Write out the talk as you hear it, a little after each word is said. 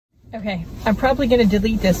Okay, I'm probably gonna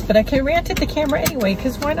delete this, but I can rant at the camera anyway,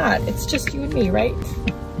 because why not? It's just you and me, right?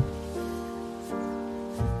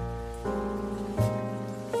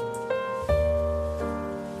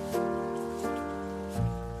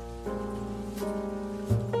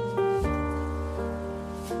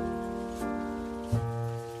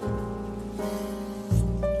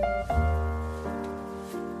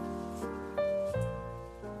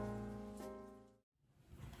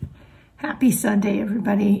 Happy Sunday,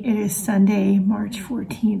 everybody. It is Sunday, March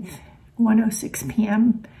 14th, 1:06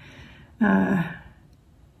 p.m.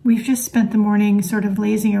 We've just spent the morning sort of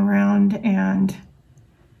lazing around and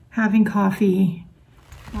having coffee.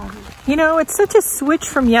 You know, it's such a switch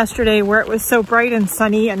from yesterday where it was so bright and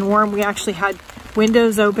sunny and warm. We actually had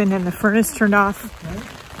windows open and the furnace turned off.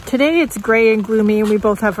 Today it's gray and gloomy and we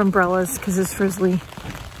both have umbrellas because it's drizzly.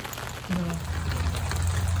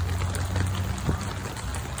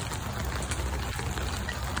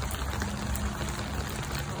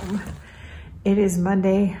 It is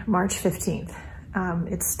Monday, March 15th.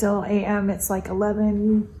 It's still AM. It's like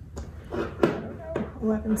 11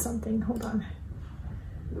 something. Hold on.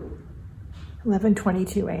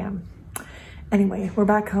 11:22 AM. Anyway, we're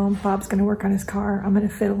back home. Bob's gonna work on his car. I'm gonna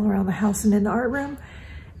fiddle around the house and in the art room,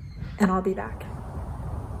 and I'll be back.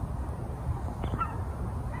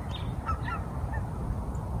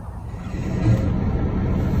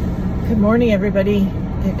 Good morning, everybody.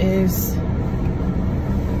 It is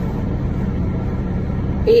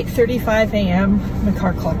 8:35 AM. My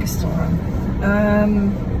car clock is still on.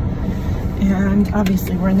 And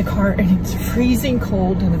obviously we're in the car and it's freezing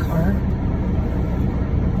cold in the car.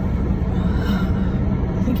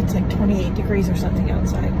 I think it's like 28 degrees or something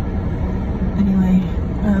outside. Anyway,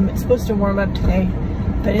 it's supposed to warm up today,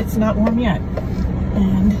 but it's not warm yet.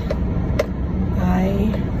 And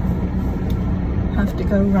I have to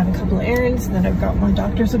go run a couple of errands, and then I've got my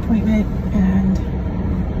doctor's appointment, and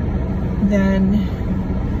then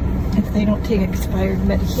if they don't take expired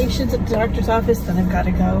medications at the doctor's office, then I've got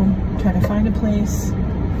to go try to find a place.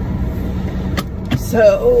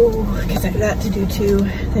 So, because I have that to do too,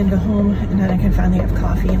 then go home, and then I can finally have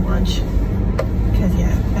coffee and lunch. Because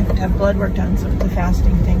yeah, I have to have blood work done, so it's a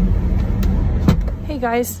fasting thing. Hey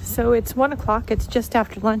guys, so it's 1 o'clock, it's just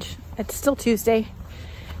after lunch. It's still Tuesday.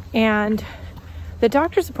 And the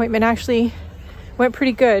doctor's appointment actually went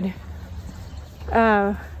pretty good.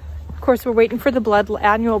 Of course, we're waiting for the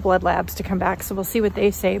annual blood labs to come back, so we'll see what they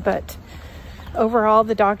say. But overall,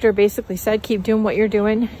 the doctor basically said, keep doing what you're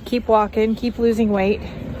doing, keep walking, keep losing weight.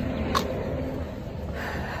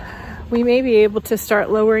 We may be able to start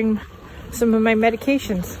lowering some of my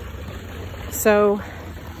medications. So,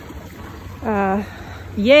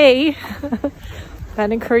 yay!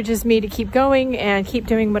 That encourages me to keep going and keep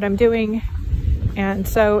doing what I'm doing. And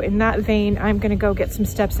so in that vein, I'm gonna go get some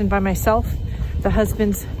steps in by myself. The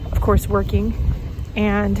husband's, of course, working.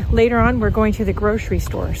 And later on, we're going to the grocery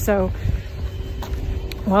store. So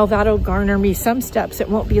while that'll garner me some steps, it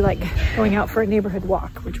won't be like going out for a neighborhood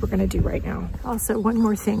walk, which we're gonna do right now. Also, one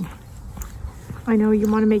more thing. I know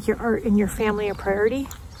you wanna make your art and your family a priority,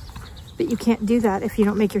 but you can't do that if you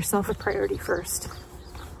don't make yourself a priority first.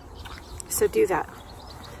 So do that.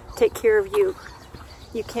 Take care of you.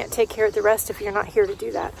 You can't take care of the rest if you're not here to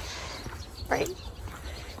do that, right?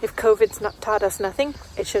 If COVID's not taught us nothing,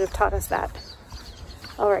 it should have taught us that.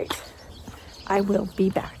 All right, I will be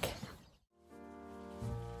back.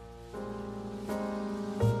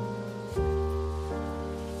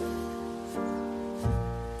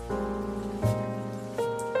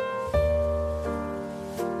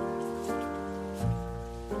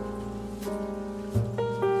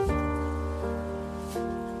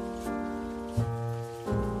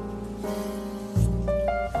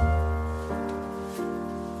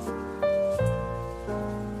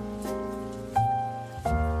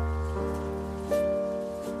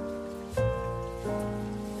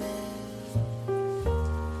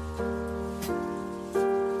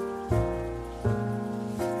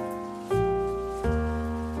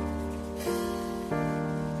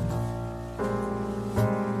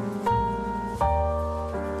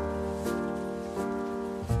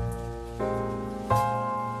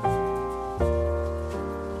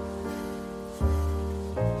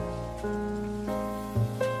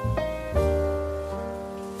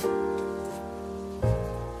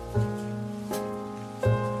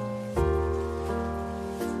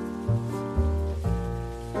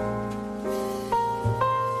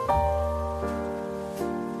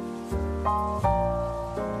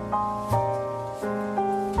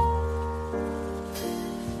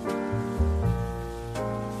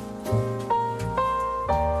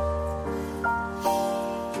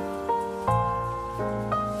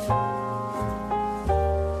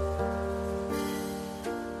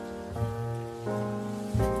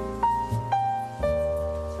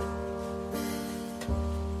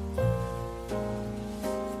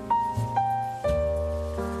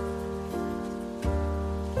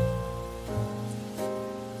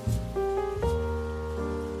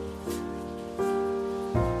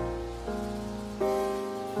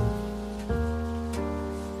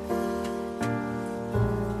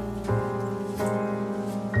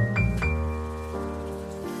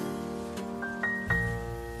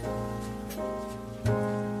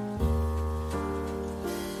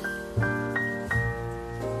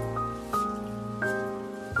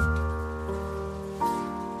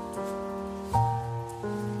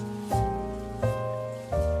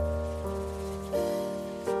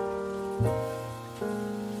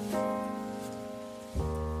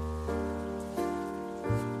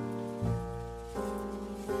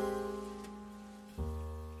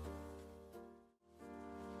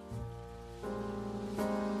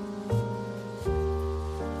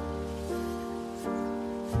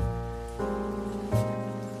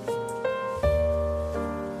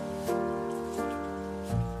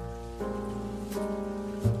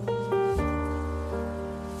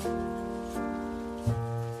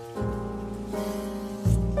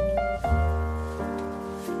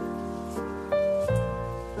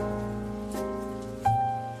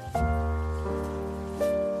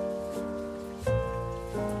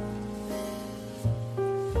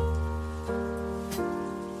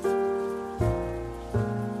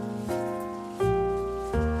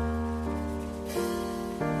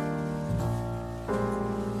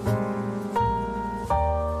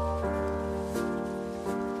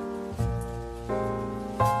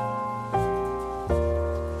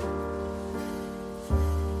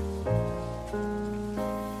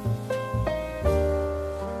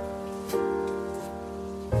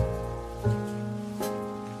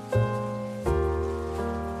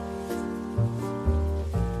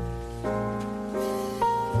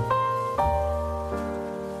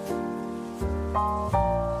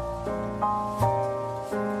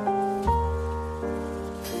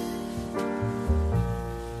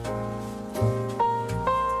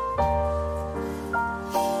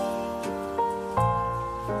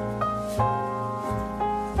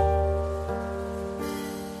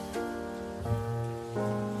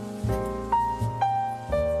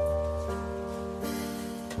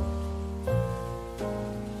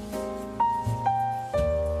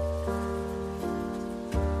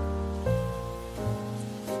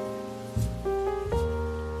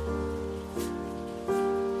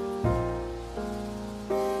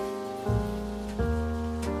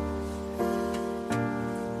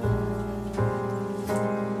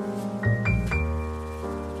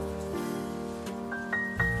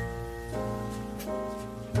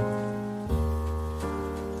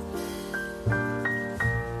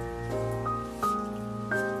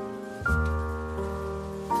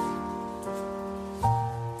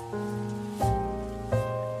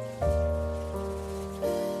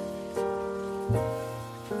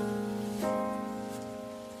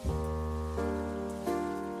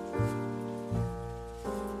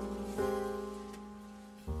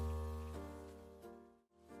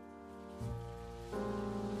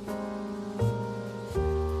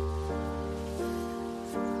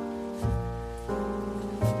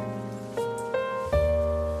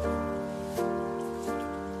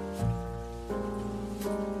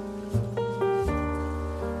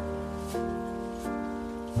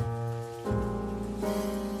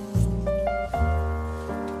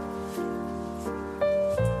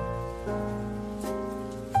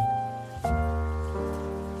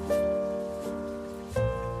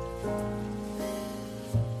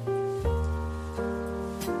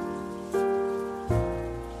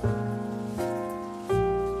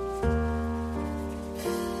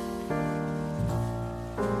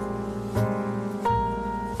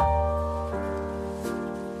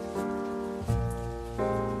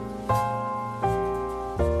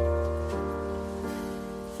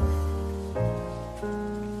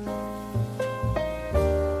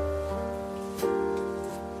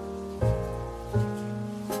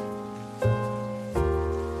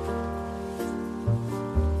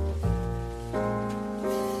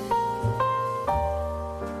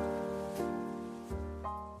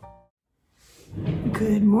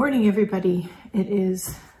 Good morning, everybody. It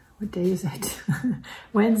is, what day is it?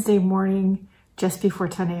 Wednesday morning, just before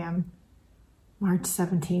 10 a.m., March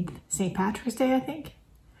 17th, St. Patrick's Day, I think.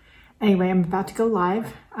 Anyway, I'm about to go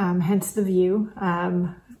live, hence the view.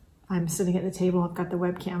 I'm sitting at the table. I've got the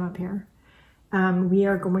webcam up here. We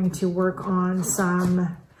are going to work on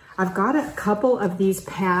some I've got a couple of these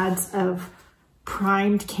pads of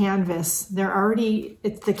primed canvas. They're already,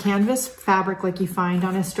 it's the canvas fabric like you find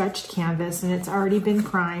on a stretched canvas, and it's already been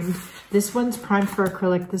primed. This one's primed for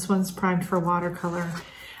acrylic. This one's primed for watercolor.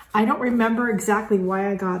 I don't remember exactly why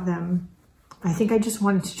I got them. I think I just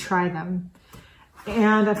wanted to try them.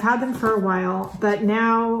 And I've had them for a while, but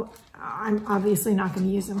now I'm obviously not going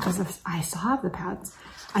to use them because I still have the pads.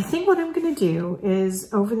 I think what I'm going to do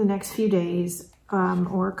is over the next few days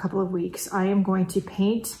or a couple of weeks, I am going to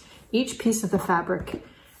paint each piece of the fabric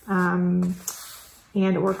and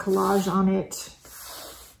or collage on it,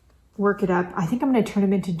 work it up. I think I'm going to turn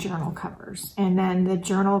them into journal covers, and then the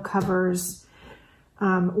journal covers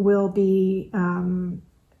will be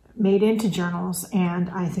made into journals, and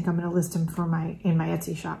I think I'm going to list them for in my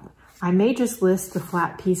Etsy shop. I may just list the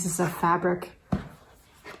flat pieces of fabric,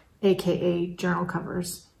 aka journal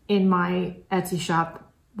covers, in my Etsy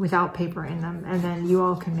shop without paper in them, and then you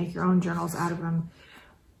all can make your own journals out of them.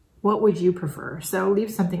 What would you prefer? So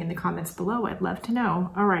leave something in the comments below. I'd love to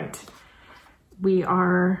know. All right, we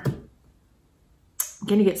are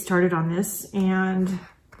going to get started on this, and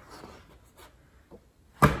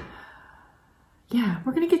yeah,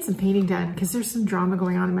 we're going to get some painting done because there's some drama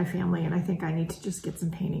going on in my family, and I think I need to just get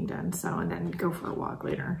some painting done. So, and then go for a walk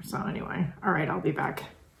later. So anyway, all right, I'll be back.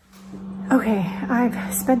 Okay,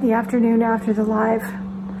 I've spent the afternoon after the live.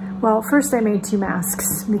 Well, first I made 2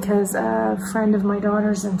 masks because a friend of my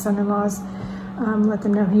daughter's and son-in-law's let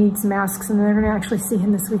them know he needs masks, and they're going to actually see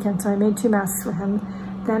him this weekend. So I made 2 masks for him.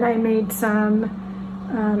 Then I made some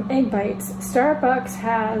egg bites. Starbucks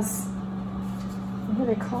has, what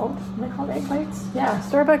are they called? Are they called egg bites? Yeah,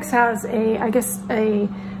 Starbucks has I guess a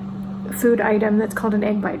food item that's called an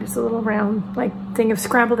egg bite. It's a little round like thing of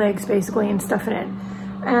scrambled eggs basically and stuff in it.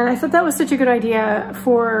 And I thought that was such a good idea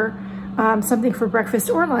for something for breakfast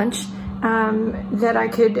or lunch that I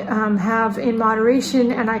could have in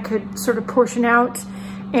moderation, and I could sort of portion out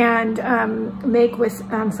and make with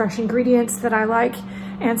fresh ingredients that I like.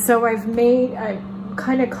 And so I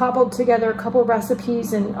kind of cobbled together a couple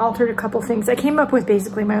recipes and altered a couple things. I came up with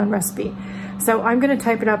basically my own recipe. So I'm going to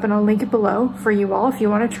type it up and I'll link it below for you all if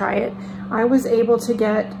you want to try it. I was able to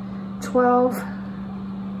get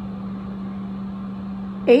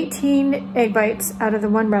 18 egg bites out of the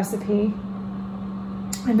one recipe.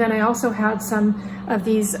 And then I also had some of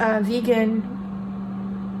these vegan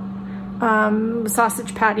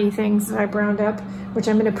sausage patty things that I browned up, which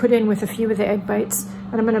I'm going to put in with a few of the egg bites.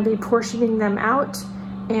 And I'm going to be portioning them out,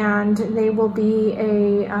 and they will be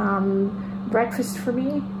a breakfast for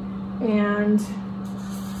me. And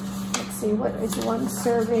let's see, what is one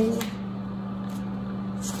serving?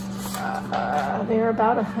 They're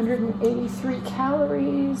about 183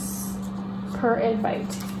 calories per egg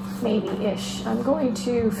bite, maybe-ish. I'm going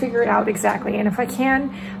to figure it out exactly, and if I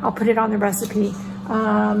can, I'll put it on the recipe.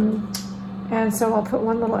 And so I'll put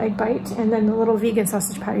 1 little egg bite, and then the little vegan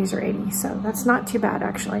sausage patties are 80, so that's not too bad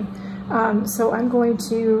actually. So I'm going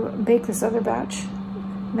to bake this other batch,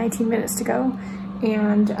 19 minutes to go,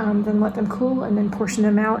 and then let them cool, and then portion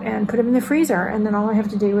them out and put them in the freezer. And then all I have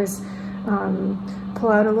to do is pull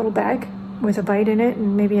out a little bag with a bite in it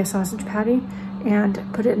and maybe a sausage patty, and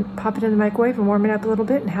pop it in the microwave and warm it up a little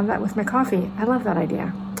bit and have that with my coffee. I love that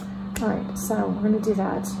idea. All right, so we're gonna do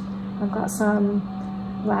that. I've got some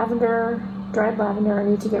lavender, dried lavender I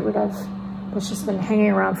need to get rid of. It's just been hanging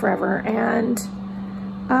around forever. And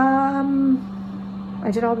I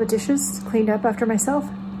did all the dishes, cleaned up after myself.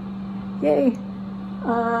 Yay.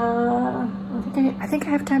 I think I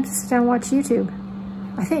have time to sit down and watch YouTube.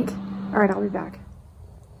 I think. All right, I'll be back.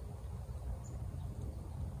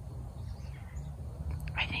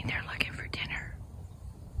 I think they're looking for dinner.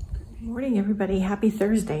 Good morning, everybody. Happy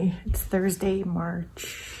Thursday. It's Thursday,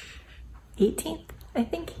 March 18th, I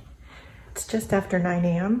think. It's just after 9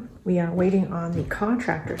 a.m. We are waiting on the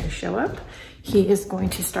contractor to show up. He is going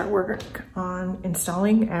to start work on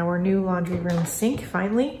installing our new laundry room sink,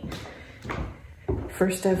 finally.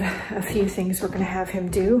 First of a few things we're gonna have him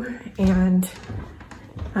do. And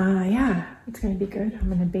yeah, it's gonna be good. I'm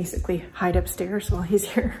gonna basically hide upstairs while he's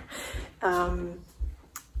here.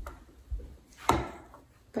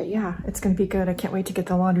 But yeah, it's gonna be good. I can't wait to get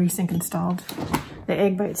the laundry sink installed. The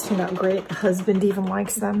egg bites turned out great. The husband even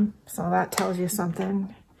likes them, so that tells you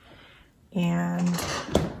something. And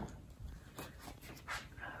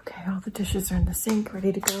okay, all the dishes are in the sink,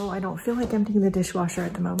 ready to go. I don't feel like emptying the dishwasher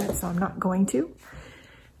at the moment, so I'm not going to.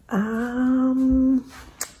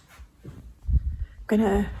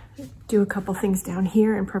 Gonna do a couple things down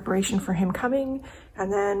here in preparation for him coming,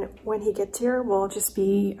 and then when he gets here, we'll just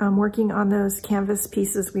be working on those canvas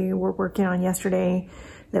pieces we were working on yesterday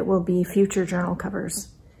that will be future journal covers.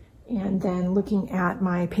 and then looking at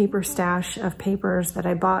my paper stash of papers that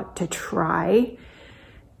I bought to try,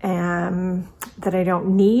 that I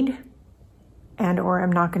don't need and or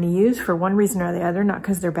I'm not going to use for one reason or the other, not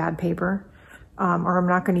because they're bad paper, or I'm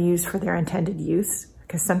not going to use for their intended use,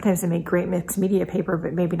 because sometimes they make great mixed media paper,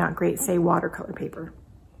 but maybe not great, say, watercolor paper.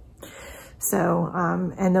 So,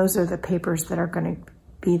 and those are the papers that are going to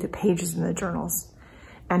be the pages in the journals.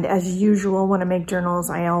 And as usual, when I make journals,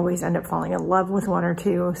 I always end up falling in love with one or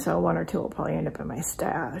two. So one or two will probably end up in my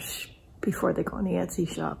stash before they go in the Etsy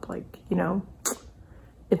shop. Like, you know,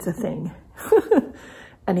 it's a thing.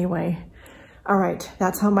 Anyway, all right,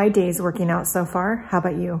 that's how my day is working out so far. How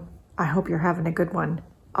about you? I hope you're having a good one.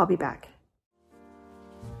 I'll be back.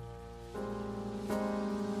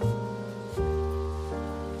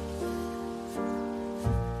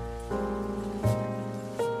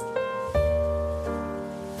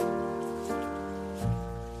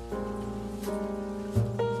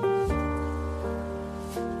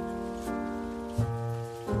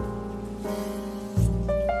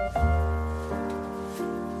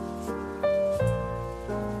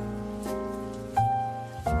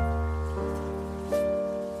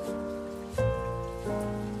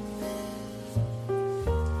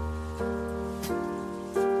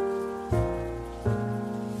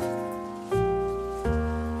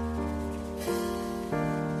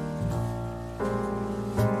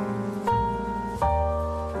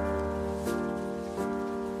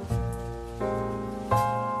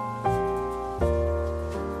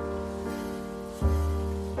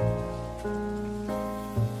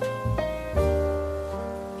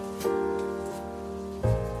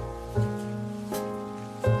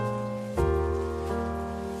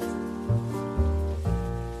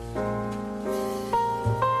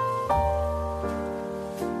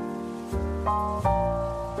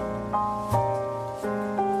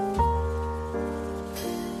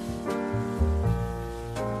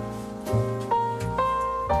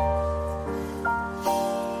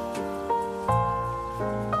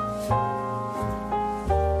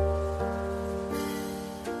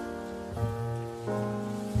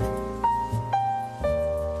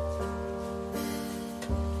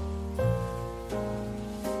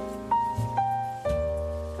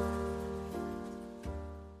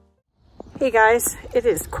 Hey guys, it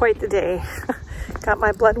is quite the day. Got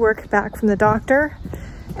my blood work back from the doctor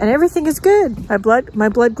and everything is good. My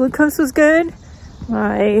blood glucose was good.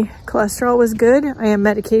 My cholesterol was good. I am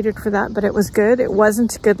medicated for that, but it was good. It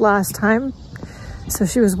wasn't good last time. So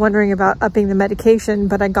she was wondering about upping the medication,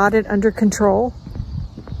 but I got it under control.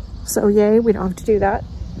 So yay, we don't have to do that.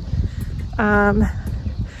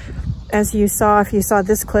 As you saw, if you saw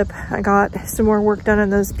this clip, I got some more work done on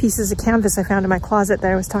those pieces of canvas I found in my closet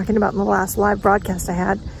that I was talking about in the last live broadcast I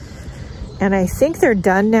had. And I think they're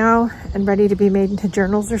done now and ready to be made into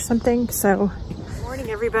journals or something. So, good morning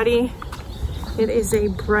everybody. It is a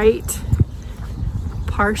bright,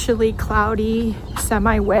 partially cloudy,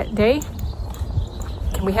 semi-wet day.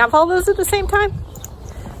 Can we have all those at the same time?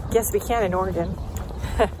 Yes, we can in Oregon.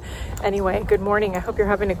 Anyway, good morning. I hope you're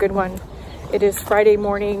having a good one. It is Friday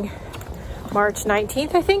morning, March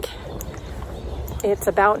 19th, I think. It's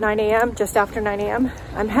about 9 a.m., just after 9 a.m.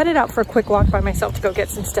 I'm headed out for a quick walk by myself to go get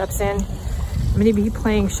some steps in. I'm going to be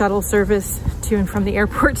playing shuttle service to and from the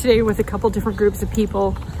airport today with a couple different groups of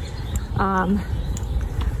people.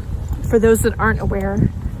 For those that aren't aware,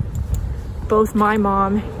 both my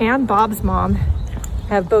mom and Bob's mom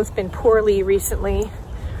have both been poorly recently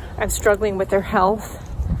and struggling with their health.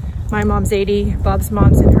 My mom's 80, Bob's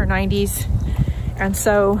mom's in her 90s. And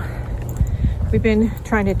so we've been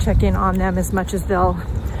trying to check in on them as much as they'll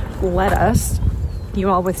let us. You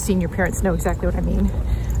all with senior parents know exactly what I mean.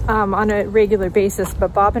 On a regular basis,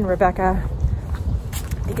 but Bob and Rebecca,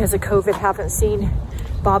 because of COVID, haven't seen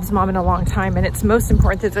Bob's mom in a long time, and it's most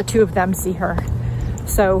important that the two of them see her.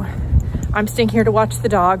 So I'm staying here to watch the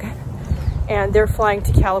dog, and they're flying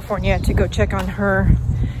to California to go check on her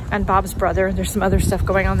and Bob's brother. There's some other stuff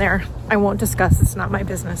going on there I won't discuss, it's not my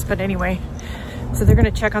business, but anyway. So they're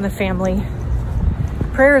gonna check on the family.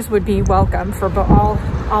 Prayers would be welcome for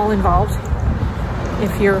all involved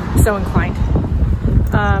if you're so inclined.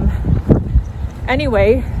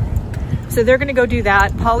 Anyway, so they're gonna go do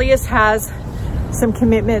that. Paulius has some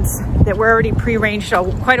commitments that were already pre-arranged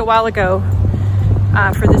quite a while ago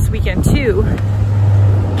for this weekend too.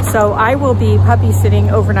 So I will be puppy sitting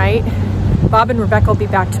overnight. Bob and Rebecca will be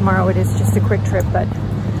back tomorrow. It is just a quick trip, but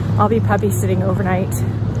I'll be puppy sitting overnight.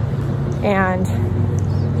 And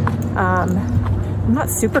I'm not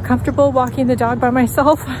super comfortable walking the dog by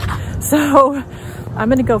myself. So I'm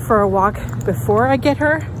gonna go for a walk before I get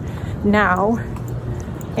her now,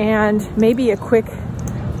 and maybe a quick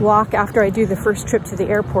walk after I do the first trip to the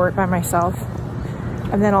airport by myself.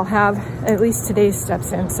 And then I'll have at least today's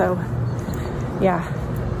steps in, so yeah.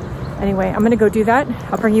 Anyway, I'm gonna go do that.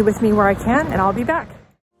 I'll bring you with me where I can, and I'll be back.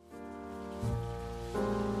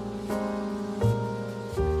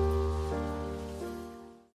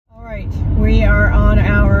 All right, we are on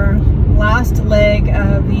our last leg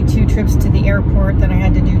of the 2 trips to the airport that I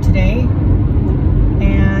had to do today.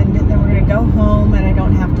 And then we're gonna go home, and I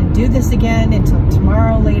don't have to do this again until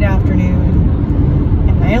tomorrow late afternoon.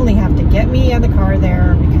 And I only have to get me in the car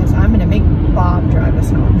there because I'm gonna make Bob drive us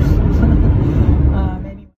home.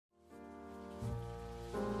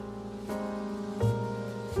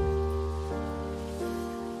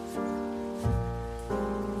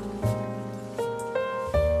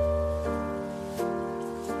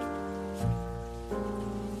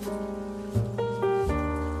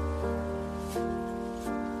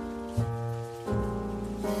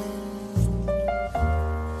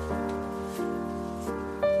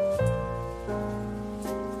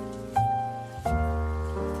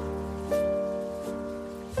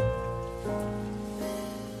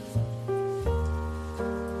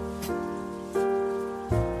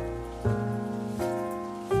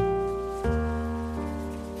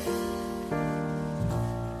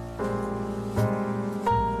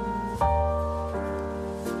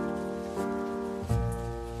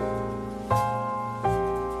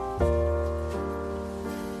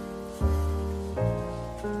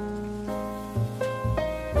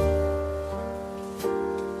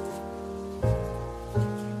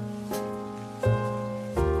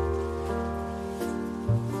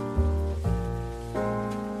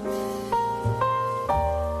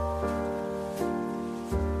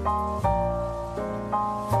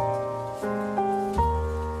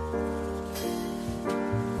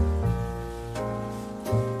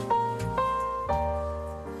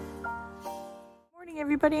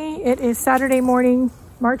 Everybody, it is Saturday morning,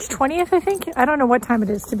 March 20th, I think. I don't know what time it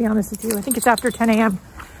is, to be honest with you. I think it's after 10 a.m.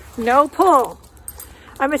 No pull.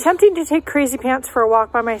 I'm attempting to take Crazy Pants for a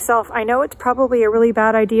walk by myself. I know it's probably a really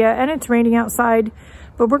bad idea, and it's raining outside,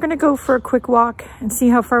 but we're gonna go for a quick walk and see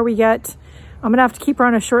how far we get. I'm gonna have to keep her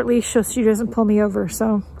on a short leash so she doesn't pull me over,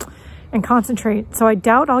 and concentrate. So I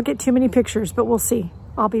doubt I'll get too many pictures, but we'll see.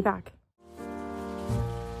 I'll be back.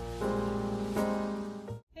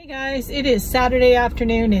 Hey guys, it is Saturday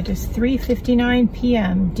afternoon. It is 3:59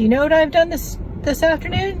 p.m. Do you know what I've done this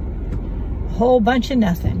afternoon? A whole bunch of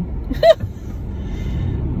nothing.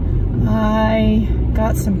 I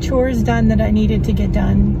got some chores done that I needed to get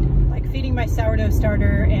done, like feeding my sourdough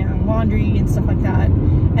starter and laundry and stuff like that.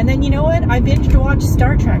 And then you know what? I binged watched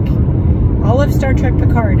Star Trek. All of Star Trek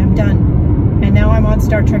Picard. I'm done. And now I'm on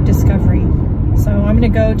Star Trek Discovery. So I'm gonna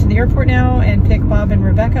go to the airport now and pick Bob and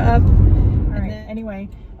Rebecca up. All right, anyway.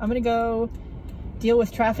 I'm gonna go deal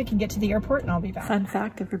with traffic and get to the airport, and I'll be back. Fun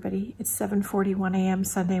fact, everybody, it's 7:41 a.m.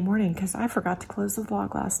 Sunday morning because I forgot to close the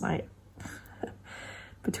vlog last night.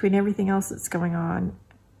 Between everything else that's going on,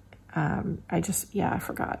 I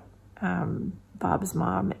forgot. Bob's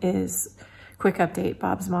mom quick update,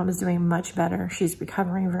 Bob's mom is doing much better. She's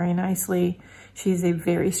recovering very nicely. She's a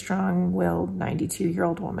very strong-willed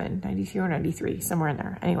 92-year-old woman, 92 or 93, somewhere in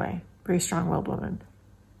there. Anyway, very strong-willed woman.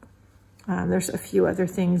 There's a few other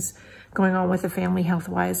things going on with the family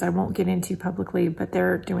health-wise I won't get into publicly, but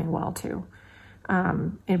they're doing well too,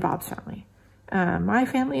 in Bob's family. My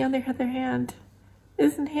family, on the other hand,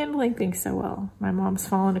 isn't handling things so well. My mom's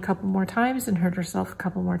fallen a couple more times and hurt herself a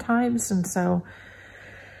couple more times, and so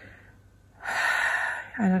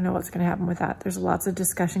I don't know what's going to happen with that. There's lots of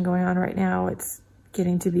discussion going on right now. It's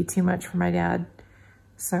getting to be too much for my dad,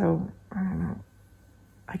 so I don't know.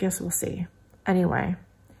 I guess we'll see. Anyway.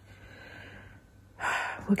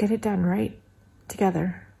 We'll get it done, right?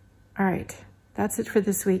 Together. All right. That's it for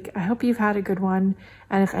this week. I hope you've had a good one.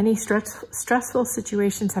 And if any stressful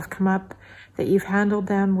situations have come up, that you've handled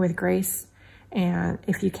them with grace. And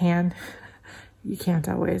if you can, you can't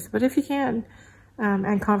always, but if you can,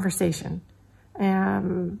 and conversation.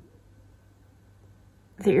 That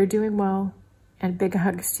you're doing well, and big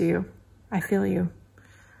hugs to you. I feel you.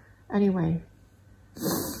 Anyway.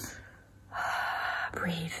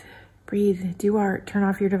 Breathe. Breathe, do art, turn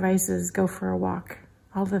off your devices, go for a walk.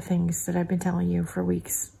 All the things that I've been telling you for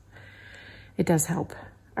weeks. It does help.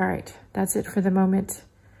 All right, that's it for the moment.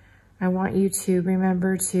 I want you to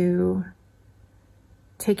remember to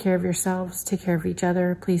take care of yourselves, take care of each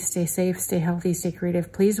other. Please stay safe, stay healthy, stay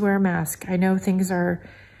creative. Please wear a mask. I know things are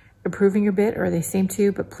improving a bit, or they seem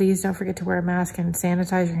to, but please don't forget to wear a mask and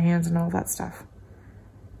sanitize your hands and all that stuff.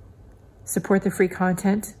 Support the free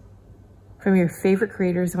content from your favorite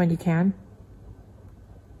creators when you can.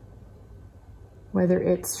 whether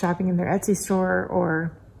it's shopping in their Etsy store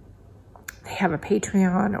or they have a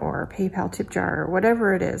Patreon or a PayPal tip jar or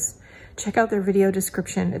whatever it is. Check out their video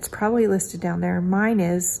description. It's probably listed down there. Mine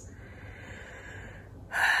is.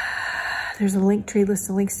 There's a link tree list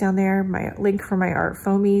of links down there. My link for my art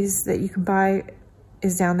foamies that you can buy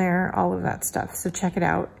is down there, all of that stuff. So check it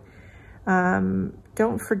out.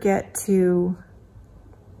 Don't forget to,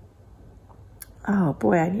 oh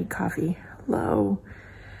boy, I need coffee. Hello.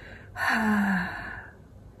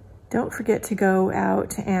 Don't forget to go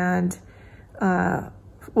out and,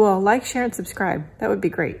 well, like, share, and subscribe. That would be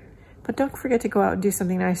great. But don't forget to go out and do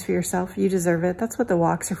something nice for yourself. You deserve it. That's what the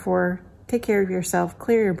walks are for. Take care of yourself,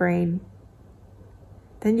 clear your brain.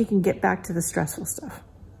 Then you can get back to the stressful stuff.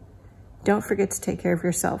 Don't forget to take care of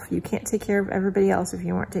yourself. You can't take care of everybody else if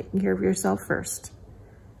you aren't taking care of yourself first.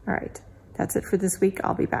 All right, that's it for this week.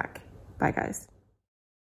 I'll be back. Bye, guys.